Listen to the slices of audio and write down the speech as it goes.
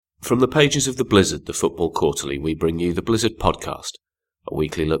From the pages of The Blizzard, the Football Quarterly, we bring you the Blizzard Podcast, a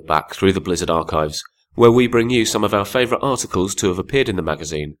weekly look back through the Blizzard archives, where we bring you some of our favourite articles to have appeared in the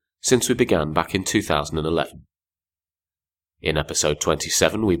magazine since we began back in 2011. In episode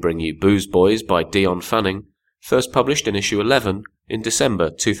 27, we bring you Booze Boys by Dion Fanning, first published in issue 11 in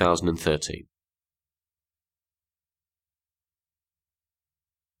December 2013.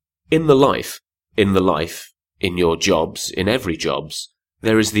 In the life, in your jobs, in every jobs,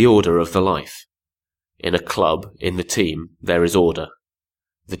 there is the order of the life. In a club, in the team, there is order.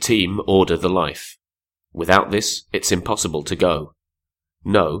 The team order the life. Without this, it's impossible to go.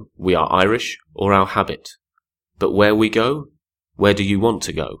 No, we are Irish or our habit. But where we go, where do you want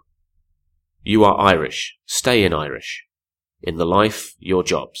to go? You are Irish, stay in Irish. In the life, your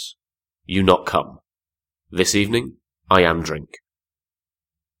jobs. You not come. This evening, I am drink.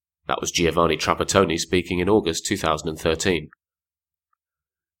 That was Giovanni Trapattoni speaking in August 2013.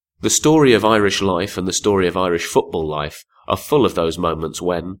 The story of Irish life and the story of Irish football life are full of those moments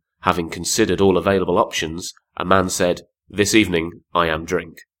when, having considered all available options, a man said, "This evening, I am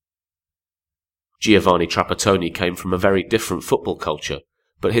drink." Giovanni Trapattoni came from a very different football culture,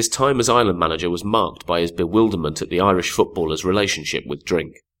 but his time as Ireland manager was marked by his bewilderment at the Irish footballers' relationship with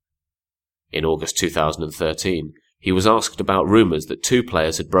drink. In August 2013, he was asked about rumours that two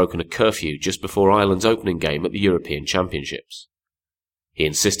players had broken a curfew just before Ireland's opening game at the European Championships. He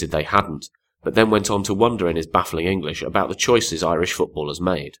insisted they hadn't, but then went on to wonder in his baffling English about the choices Irish footballers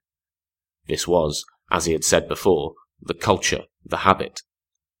made. This was, as he had said before, the culture, the habit.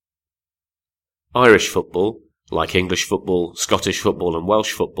 Irish football, like English football, Scottish football and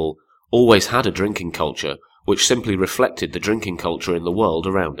Welsh football, always had a drinking culture which simply reflected the drinking culture in the world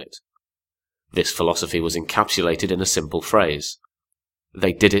around it. This philosophy was encapsulated in a simple phrase.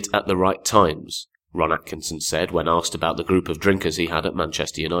 They did it at the right times, Ron Atkinson said when asked about the group of drinkers he had at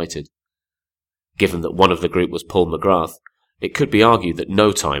Manchester United. Given that one of the group was Paul McGrath, it could be argued that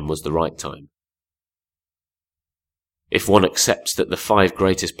no time was the right time. If one accepts that the five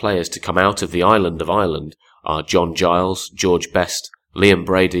greatest players to come out of the island of Ireland are John Giles, George Best, Liam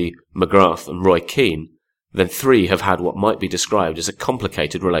Brady, McGrath and Roy Keane, then three have had what might be described as a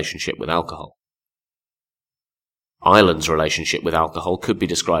complicated relationship with alcohol. Ireland's relationship with alcohol could be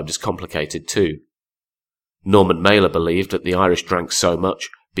described as complicated too. Norman Mailer believed that the Irish drank so much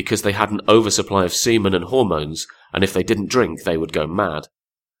because they had an oversupply of semen and hormones, and if they didn't drink they would go mad.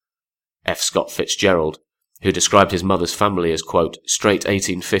 F. Scott Fitzgerald, who described his mother's family as, quote, straight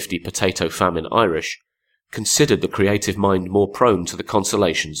 1850 potato famine Irish, considered the creative mind more prone to the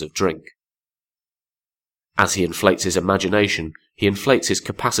consolations of drink. As he inflates his imagination, he inflates his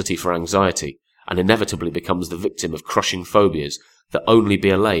capacity for anxiety, and inevitably becomes the victim of crushing phobias that only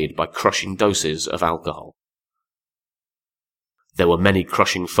be allayed by crushing doses of alcohol. There were many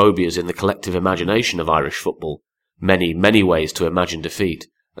crushing phobias in the collective imagination of Irish football, many, many ways to imagine defeat,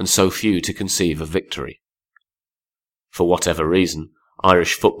 and so few to conceive of victory. For whatever reason,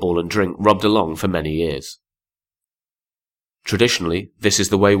 Irish football and drink rubbed along for many years. Traditionally, this is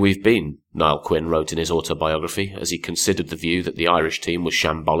the way we've been, Niall Quinn wrote in his autobiography as he considered the view that the Irish team was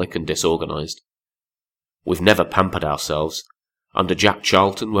shambolic and disorganised. We've never pampered ourselves. Under Jack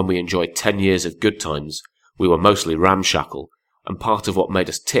Charlton, when we enjoyed 10 years of good times, we were mostly ramshackle, and part of what made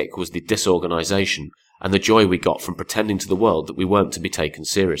us tick was the disorganisation and the joy we got from pretending to the world that we weren't to be taken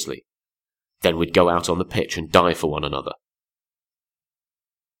seriously. Then we'd go out on the pitch and die for one another.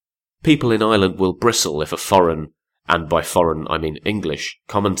 People in Ireland will bristle if a foreign, and by foreign I mean English,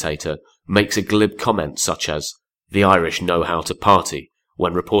 commentator makes a glib comment such as, "The Irish know how to party,"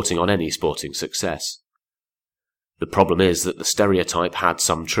 when reporting on any sporting success. The problem is that the stereotype had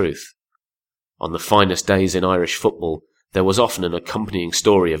some truth. On the finest days in Irish football, there was often an accompanying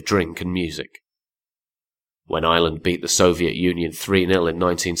story of drink and music. When Ireland beat the Soviet Union 3-0 in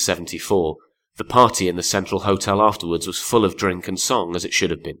 1974, the party in the Central Hotel afterwards was full of drink and song as it should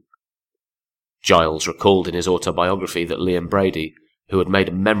have been. Giles recalled in his autobiography that Liam Brady, who had made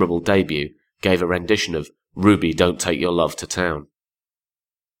a memorable debut, gave a rendition of "Ruby, Don't Take Your Love to Town."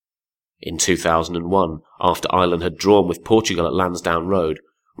 In 2001, after Ireland had drawn with Portugal at Lansdowne Road,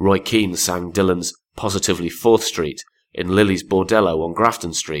 Roy Keane sang Dylan's "Positively 4th Street" in Lily's Bordello on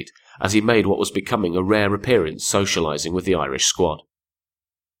Grafton Street as he made what was becoming a rare appearance socialising with the Irish squad.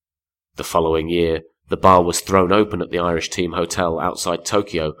 The following year, the bar was thrown open at the Irish team hotel outside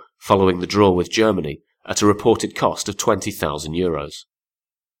Tokyo following the draw with Germany at a reported cost of €20,000.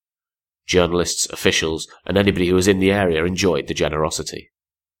 Journalists, officials, and anybody who was in the area enjoyed the generosity.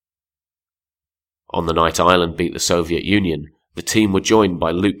 On the night Ireland beat the Soviet Union, the team were joined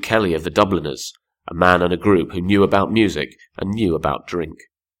by Luke Kelly of the Dubliners, a man and a group who knew about music and knew about drink.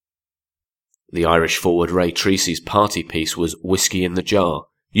 The Irish forward Ray Treacy's party piece was Whiskey in the Jar,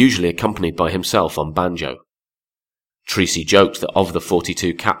 usually accompanied by himself on banjo. Treacy joked that of the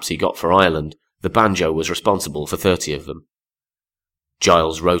 42 caps he got for Ireland, the banjo was responsible for 30 of them.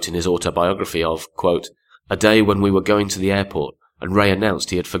 Giles wrote in his autobiography of, quote, "A day when we were going to the airport and Ray announced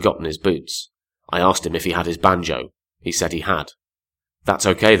he had forgotten his boots. I asked him if he had his banjo. He said he had. That's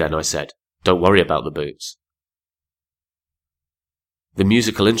okay then, I said. Don't worry about the boots." The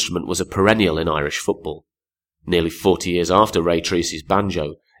musical instrument was a perennial in Irish football. Nearly 40 years after Ray Treacy's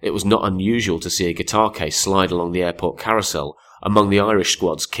banjo, it was not unusual to see a guitar case slide along the airport carousel among the Irish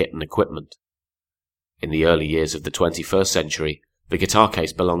squad's kit and equipment. In the early years of the 21st century, the guitar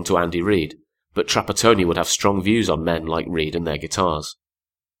case belonged to Andy Reid, but Trapattoni would have strong views on men like Reid and their guitars.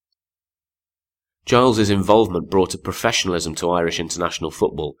 Giles's involvement brought a professionalism to Irish international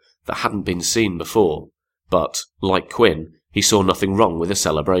football that hadn't been seen before, but, like Quinn, he saw nothing wrong with a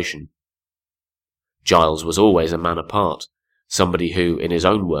celebration. Giles was always a man apart, somebody who, in his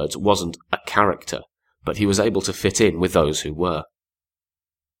own words, wasn't a character, but he was able to fit in with those who were.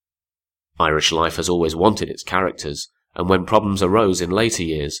 Irish life has always wanted its characters, and when problems arose in later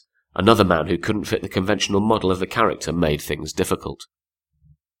years, another man who couldn't fit the conventional model of the character made things difficult.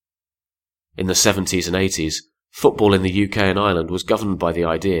 In the 70s and 80s, football in the UK and Ireland was governed by the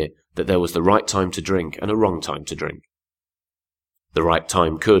idea that there was the right time to drink and a wrong time to drink. The right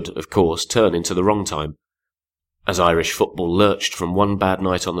time could, of course, turn into the wrong time. As Irish football lurched from one bad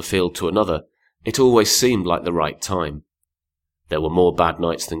night on the field to another, it always seemed like the right time. There were more bad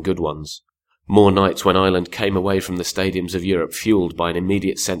nights than good ones. More nights when Ireland came away from the stadiums of Europe fueled by an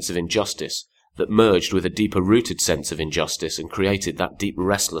immediate sense of injustice that merged with a deeper-rooted sense of injustice and created that deep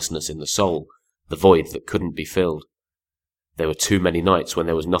restlessness in the soul, the void that couldn't be filled. There were too many nights when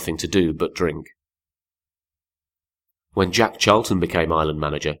there was nothing to do but drink. When Jack Charlton became Ireland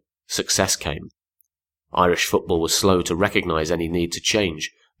manager, success came. Irish football was slow to recognise any need to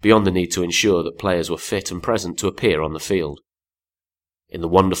change, beyond the need to ensure that players were fit and present to appear on the field. In the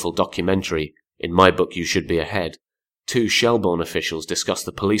wonderful documentary, In My Book You Should Be Ahead, 2 Shelbourne officials discuss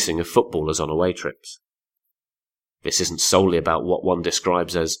the policing of footballers on away trips. This isn't solely about what one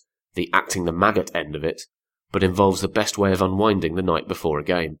describes as the acting the maggot end of it, but involves the best way of unwinding the night before a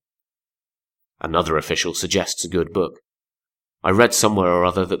game. Another official suggests a good book. I read somewhere or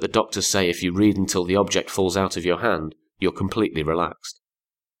other that the doctors say if you read until the object falls out of your hand, you're completely relaxed.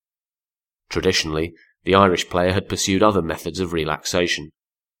 Traditionally, the Irish player had pursued other methods of relaxation.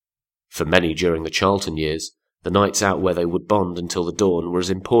 For many during the Charlton years, the nights out where they would bond until the dawn were as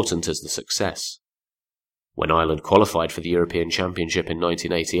important as the success. When Ireland qualified for the European Championship in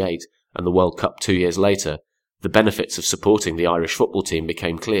 1988 and the World Cup 2 years later, the benefits of supporting the Irish football team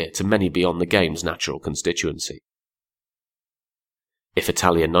became clear to many beyond the game's natural constituency. If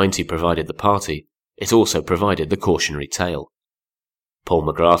Italia 90 provided the party, it also provided the cautionary tale. Paul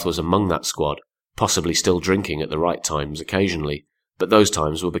McGrath was among that squad, possibly still drinking at the right times occasionally, but those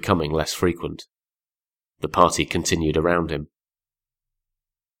times were becoming less frequent. The party continued around him.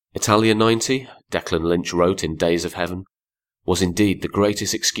 Italia 90, Declan Lynch wrote in Days of Heaven, was indeed the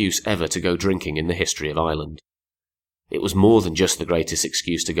greatest excuse ever to go drinking in the history of Ireland. It was more than just the greatest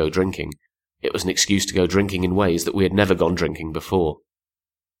excuse to go drinking. It was an excuse to go drinking in ways that we had never gone drinking before.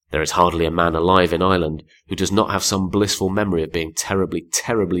 There is hardly a man alive in Ireland who does not have some blissful memory of being terribly,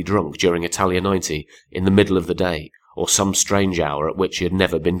 terribly drunk during Italia 90 in the middle of the day, or some strange hour at which he had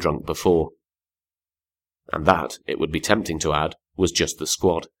never been drunk before. And that, it would be tempting to add, was just the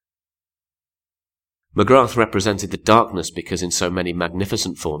squad. McGrath represented the darkness because in so many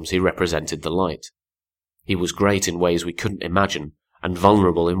magnificent forms he represented the light. He was great in ways we couldn't imagine, and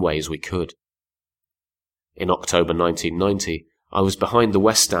vulnerable in ways we could. In October 1990, I was behind the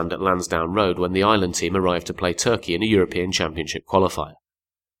West Stand at Lansdowne Road when the Ireland team arrived to play Turkey in a European Championship qualifier.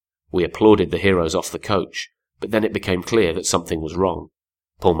 We applauded the heroes off the coach, but then it became clear that something was wrong.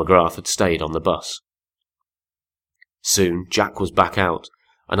 Paul McGrath had stayed on the bus. Soon, Jack was back out,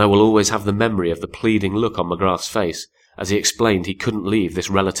 and I will always have the memory of the pleading look on McGrath's face as he explained he couldn't leave this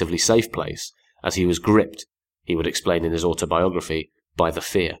relatively safe place, as he was gripped, he would explain in his autobiography, by the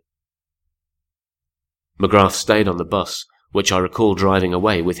fear. McGrath stayed on the bus, which I recall driving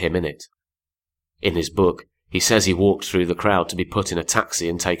away with him in it. In his book, he says he walked through the crowd to be put in a taxi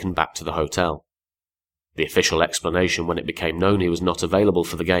and taken back to the hotel. The official explanation when it became known he was not available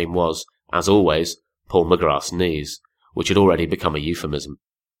for the game was, as always, Paul McGrath's knees, which had already become a euphemism.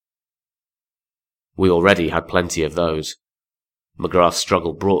 We already had plenty of those. McGrath's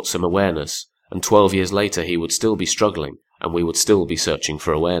struggle brought some awareness, and 12 years later he would still be struggling, and we would still be searching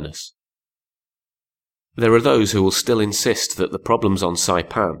for awareness. There are those who will still insist that the problems on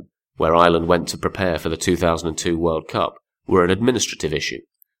Saipan, where Ireland went to prepare for the 2002 World Cup, were an administrative issue.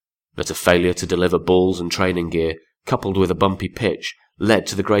 That a failure to deliver balls and training gear, coupled with a bumpy pitch, led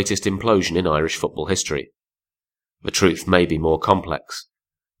to the greatest implosion in Irish football history. The truth may be more complex.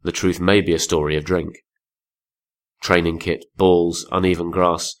 The truth may be a story of drink. Training kit, balls, uneven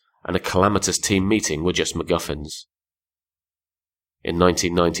grass, and a calamitous team meeting were just MacGuffins. In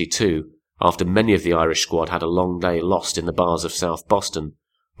 1992, after many of the Irish squad had a long day lost in the bars of South Boston,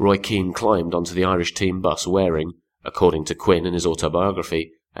 Roy Keane climbed onto the Irish team bus wearing, according to Quinn in his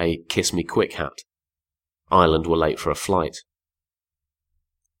autobiography, a "Kiss Me Quick" hat. Ireland were late for a flight.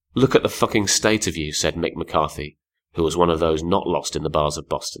 "Look at the fucking state of you," said Mick McCarthy, who was one of those not lost in the bars of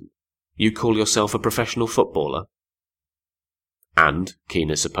Boston. "You call yourself a professional footballer?" "And," Keane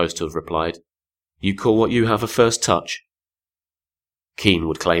is supposed to have replied, "you call what you have a first touch?" Keane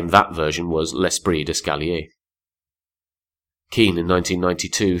would claim that version was l'esprit d'escalier. Keane in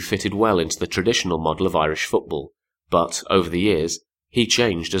 1992 fitted well into the traditional model of Irish football, but, over the years, he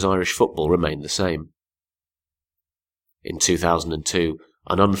changed as Irish football remained the same. In 2002,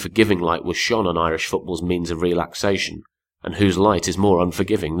 an unforgiving light was shone on Irish football's means of relaxation, and whose light is more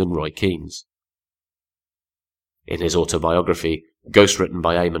unforgiving than Roy Keane's? In his autobiography, ghostwritten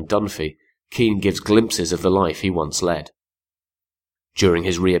by Eamon Dunphy, Keane gives glimpses of the life he once led. During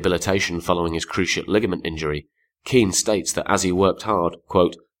his rehabilitation following his cruciate ligament injury, Keane states that as he worked hard,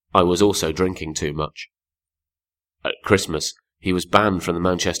 quote, "I was also drinking too much." At Christmas, he was banned from the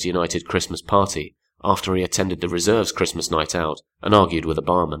Manchester United Christmas party after he attended the reserves' Christmas night out and argued with a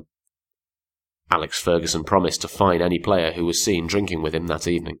barman. Alex Ferguson promised to fine any player who was seen drinking with him that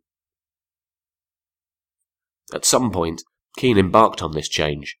evening. At some point, Keane embarked on this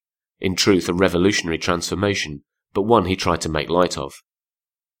change, in truth a revolutionary transformation, but one he tried to make light of.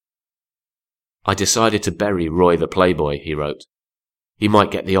 "I decided to bury Roy the Playboy," he wrote. "He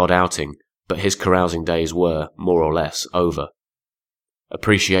might get the odd outing, but his carousing days were, more or less, over.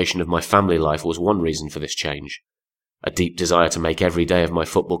 Appreciation of my family life was one reason for this change. A deep desire to make every day of my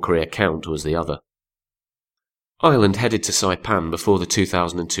football career count was the other." Ireland headed to Saipan before the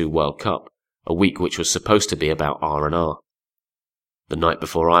 2002 World Cup, a week which was supposed to be about R&R. The night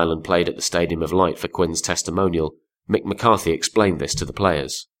before Ireland played at the Stadium of Light for Quinn's testimonial, Mick McCarthy explained this to the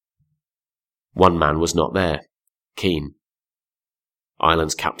players. One man was not there, Keane.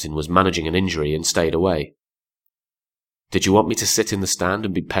 Ireland's captain was managing an injury and stayed away. "Did you want me to sit in the stand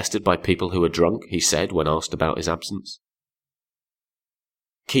and be pestered by people who were drunk?" he said when asked about his absence.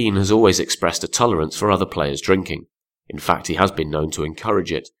 Keane has always expressed a tolerance for other players drinking. In fact, he has been known to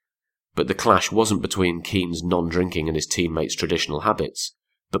encourage it. But the clash wasn't between Keane's non-drinking and his teammates' traditional habits,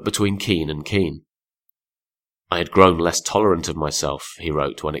 but between Keane and Keane. "I had grown less tolerant of myself," he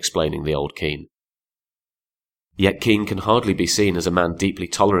wrote when explaining the old Keane. Yet Keane can hardly be seen as a man deeply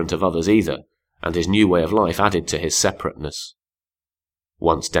tolerant of others either, and his new way of life added to his separateness.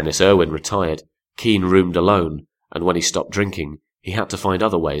 Once Dennis Irwin retired, Keane roomed alone, and when he stopped drinking, he had to find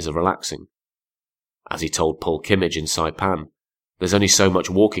other ways of relaxing. As he told Paul Kimmage in Saipan, "There's only so much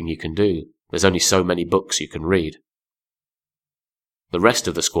walking you can do, there's only so many books you can read." The rest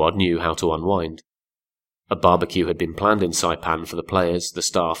of the squad knew how to unwind. A barbecue had been planned in Saipan for the players, the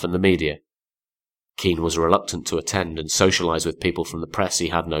staff and the media. Keane was reluctant to attend and socialise with people from the press he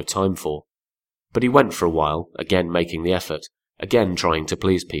had no time for. But he went for a while, again making the effort, again trying to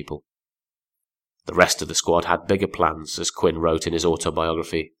please people. The rest of the squad had bigger plans, as Quinn wrote in his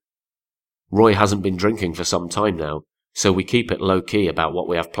autobiography. "Roy hasn't been drinking for some time now, so we keep it low-key about what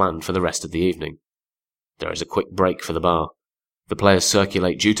we have planned for the rest of the evening. There is a quick break for the bar. The players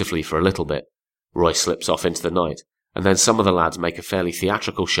circulate dutifully for a little bit. Roy slips off into the night, and then some of the lads make a fairly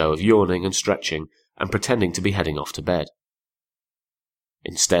theatrical show of yawning and stretching and pretending to be heading off to bed.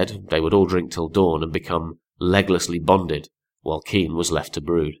 Instead, they would all drink till dawn and become leglessly bonded, while Keane was left to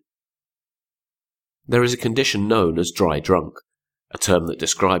brood." There is a condition known as dry drunk, a term that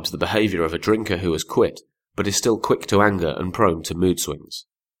describes the behaviour of a drinker who has quit, but is still quick to anger and prone to mood swings.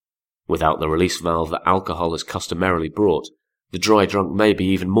 Without the release valve that alcohol has customarily brought, the dry drunk may be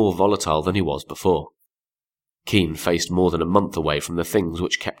even more volatile than he was before. Keane faced more than a month away from the things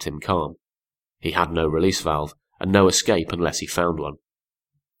which kept him calm. He had no release valve, and no escape unless he found one.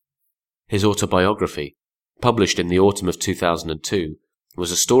 His autobiography, published in the autumn of 2002,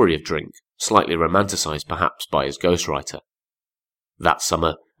 was a story of drink, slightly romanticised perhaps by his ghostwriter. That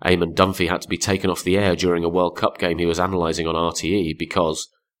summer, Eamon Dunphy had to be taken off the air during a World Cup game he was analysing on RTE because,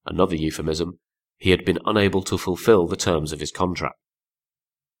 another euphemism, he had been unable to fulfil the terms of his contract.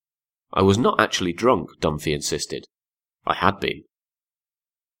 "I was not actually drunk," Dunphy insisted. "I had been."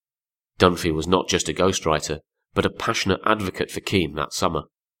 Dunphy was not just a ghostwriter, but a passionate advocate for Keane that summer.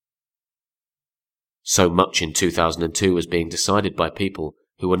 So much in 2002 was being decided by people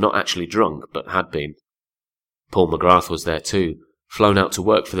who were not actually drunk but had been. Paul McGrath was there too, flown out to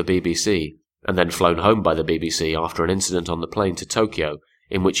work for the BBC, and then flown home by the BBC after an incident on the plane to Tokyo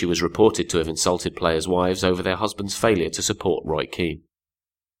in which he was reported to have insulted players' wives over their husbands' failure to support Roy Keane.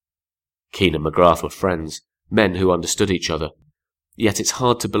 Keane and McGrath were friends, men who understood each other, yet it's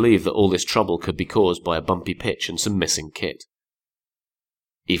hard to believe that all this trouble could be caused by a bumpy pitch and some missing kit.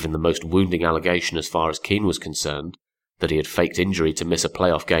 Even the most wounding allegation as far as Keane was concerned, that he had faked injury to miss a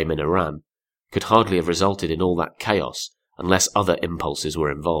playoff game in Iran, could hardly have resulted in all that chaos unless other impulses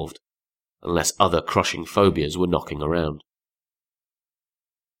were involved, unless other crushing phobias were knocking around.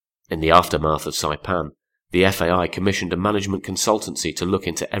 In the aftermath of Saipan, the FAI commissioned a management consultancy to look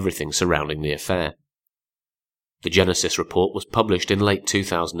into everything surrounding the affair. The Genesis report was published in late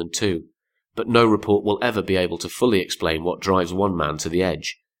 2002, but no report will ever be able to fully explain what drives one man to the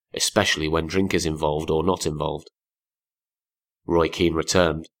edge, especially when drink is involved or not involved. Roy Keane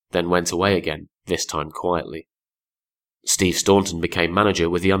returned, then went away again, this time quietly. Steve Staunton became manager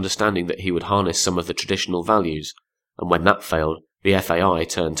with the understanding that he would harness some of the traditional values, and when that failed, the FAI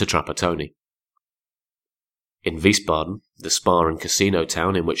turned to Trapattoni. In Wiesbaden, the spa and casino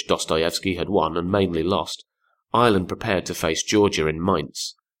town in which Dostoevsky had won and mainly lost, Ireland prepared to face Georgia in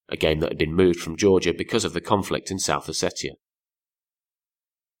Mainz, a game that had been moved from Georgia because of the conflict in South Ossetia.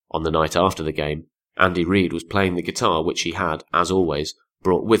 On the night after the game, Andy Reid was playing the guitar which he had, as always,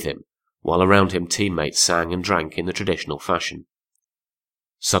 brought with him, while around him teammates sang and drank in the traditional fashion.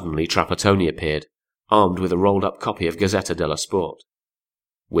 Suddenly Trapattoni appeared, armed with a rolled-up copy of Gazzetta dello Sport.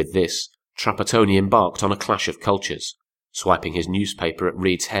 With this, Trapattoni embarked on a clash of cultures, swiping his newspaper at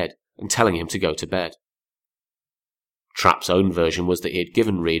Reid's head and telling him to go to bed. Trapp's own version was that he had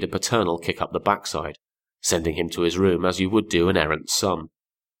given Reid a paternal kick up the backside, sending him to his room as you would do an errant son.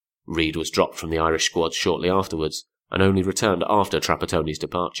 Reid was dropped from the Irish squad shortly afterwards, and only returned after Trapattoni's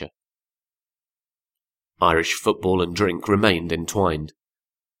departure. Irish football and drink remained entwined.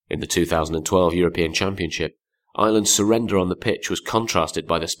 In the 2012 European Championship, Ireland's surrender on the pitch was contrasted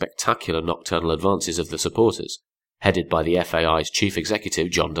by the spectacular nocturnal advances of the supporters, headed by the FAI's chief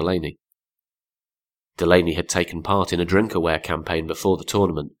executive John Delaney. Delaney had taken part in a drink-aware campaign before the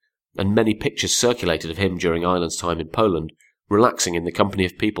tournament, and many pictures circulated of him during Ireland's time in Poland, relaxing in the company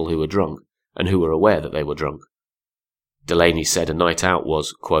of people who were drunk, and who were aware that they were drunk. Delaney said a night out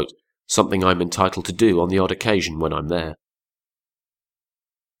was, quote, "something I'm entitled to do on the odd occasion when I'm there."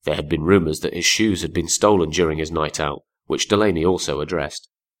 There had been rumours that his shoes had been stolen during his night out, which Delaney also addressed.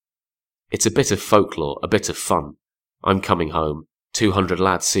 "It's a bit of folklore, a bit of fun. I'm coming home. 200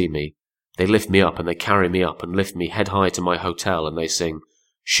 lads see me. They lift me up and they carry me up and lift me head high to my hotel and they sing,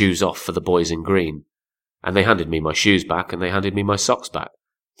 'Shoes off for the boys in green.' And they handed me my shoes back and they handed me my socks back.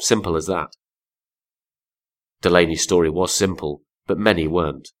 Simple as that." Delaney's story was simple, but many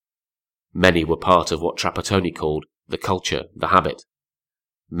weren't. Many were part of what Trapattoni called the culture, the habit.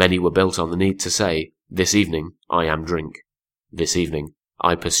 Many were built on the need to say, "This evening, I am drink. This evening,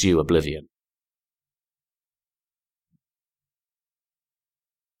 I pursue oblivion."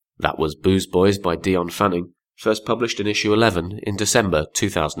 That was Booze Boys by Dion Fanning, first published in issue 11 in December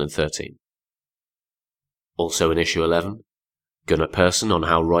 2013. Also in issue 11, Gunnar Persson on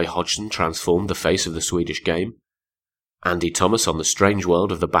how Roy Hodgson transformed the face of the Swedish game, Andy Thomas on the strange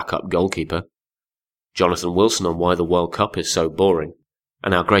world of the backup goalkeeper, Jonathan Wilson on why the World Cup is so boring,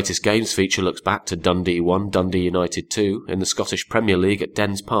 and our Greatest Games feature looks back to Dundee 1, Dundee United 2 in the Scottish Premier League at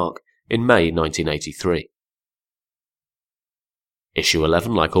Dens Park in May 1983. Issue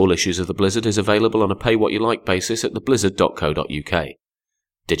 11, like all issues of The Blizzard, is available on a pay-what-you-like basis at theblizzard.co.uk.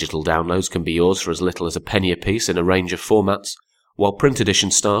 Digital downloads can be yours for as little as a penny apiece in a range of formats, while print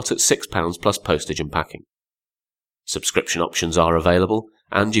editions start at £6 plus postage and packing. Subscription options are available,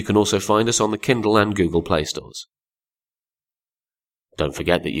 and you can also find us on the Kindle and Google Play stores. Don't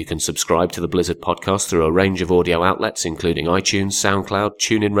forget that you can subscribe to the Blizzard podcast through a range of audio outlets including iTunes, SoundCloud,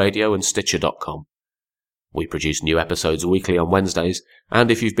 TuneIn Radio and Stitcher.com. We produce new episodes weekly on Wednesdays, and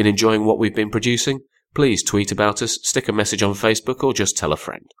if you've been enjoying what we've been producing, please tweet about us, stick a message on Facebook or just tell a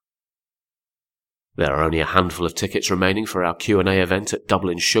friend. There are only a handful of tickets remaining for our Q&A event at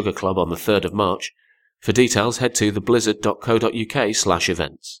Dublin Sugar Club on the 3rd of March. For details, head to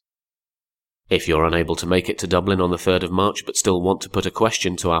theblizzard.co.uk/events. If you're unable to make it to Dublin on the 3rd of March but still want to put a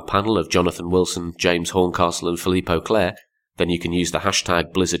question to our panel of Jonathan Wilson, James Horncastle and Filippo Clare, then you can use the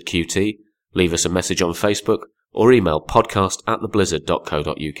hashtag BlizzardQT, leave us a message on Facebook, or email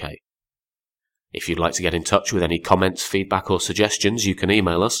podcast@theblizzard.co.uk. If you'd like to get in touch with any comments, feedback or suggestions, you can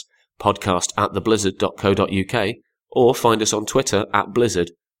email us, podcast@theblizzard.co.uk, or find us on Twitter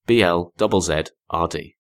 @Blizzard, BLZZRD.